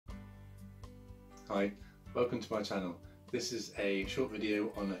Hi, welcome to my channel. This is a short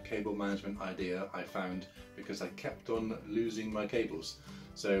video on a cable management idea I found because I kept on losing my cables.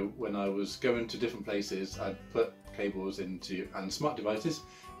 So when I was going to different places, I'd put cables and smart devices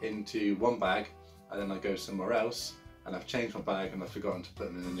into one bag, and then I'd go somewhere else and I've changed my bag and I've forgotten to put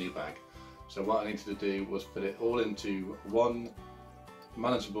them in a new bag. So what I needed to do was put it all into one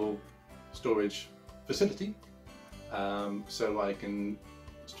manageable storage facility, so I can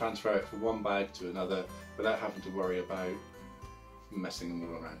transfer it from one bag to another without having to worry about messing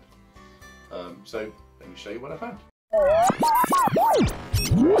them all around. So let me show you what I found.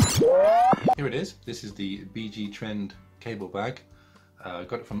 Here it is. This is the BG Trend cable bag. I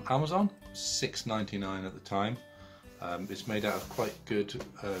got it from Amazon, $6.99 at the time. It's made out of quite good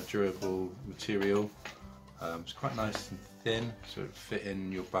durable material. It's quite nice and thin, so it fit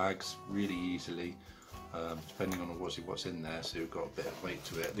in your bags really easily, depending on what's in there, so you've got a bit of weight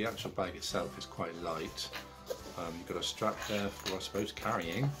to it. The actual bag itself is quite light. You've got a strap there for, I suppose,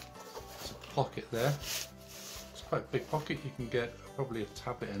 carrying. There's a pocket there. It's quite a big pocket. You can get probably a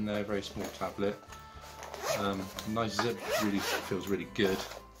tablet in there, a very small tablet. Nice zip, really feels really good.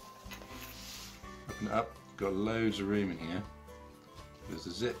 Open it up, got loads of room in here. There's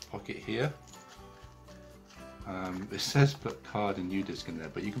a zip pocket here. It says put card and U-disc in there,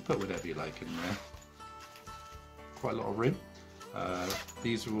 but you can put whatever you like in there. Quite a lot of room.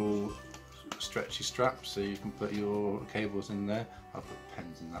 These are all stretchy straps, so you can put your cables in there. I'll put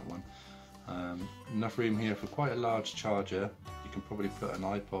pens in that one. Enough room here for quite a large charger. You can probably put an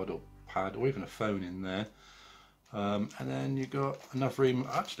iPod or pad or even a phone in there. And then you've got enough room,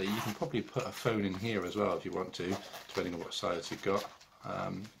 actually you can probably put a phone in here as well if you want to, depending on what size you've got.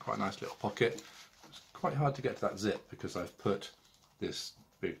 Quite a nice little pocket. It's quite hard to get to that zip because I've put this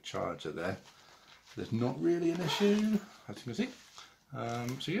big charger there. There's not really an issue, as you can see.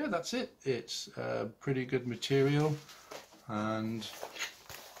 So yeah, that's it. It's pretty good material, and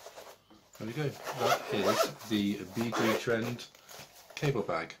there we go. That is the BG Trend cable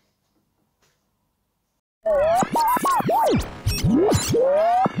bag.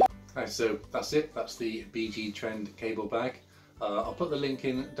 Okay, so that's it. That's the BG Trend cable bag. I'll put the link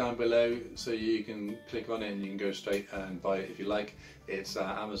in down below so you can click on it and you can go straight and buy it if you like. It's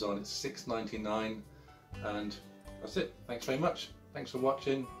Amazon, it's $6.99, and that's it. Thanks very much. Thanks for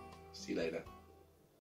watching. See you later.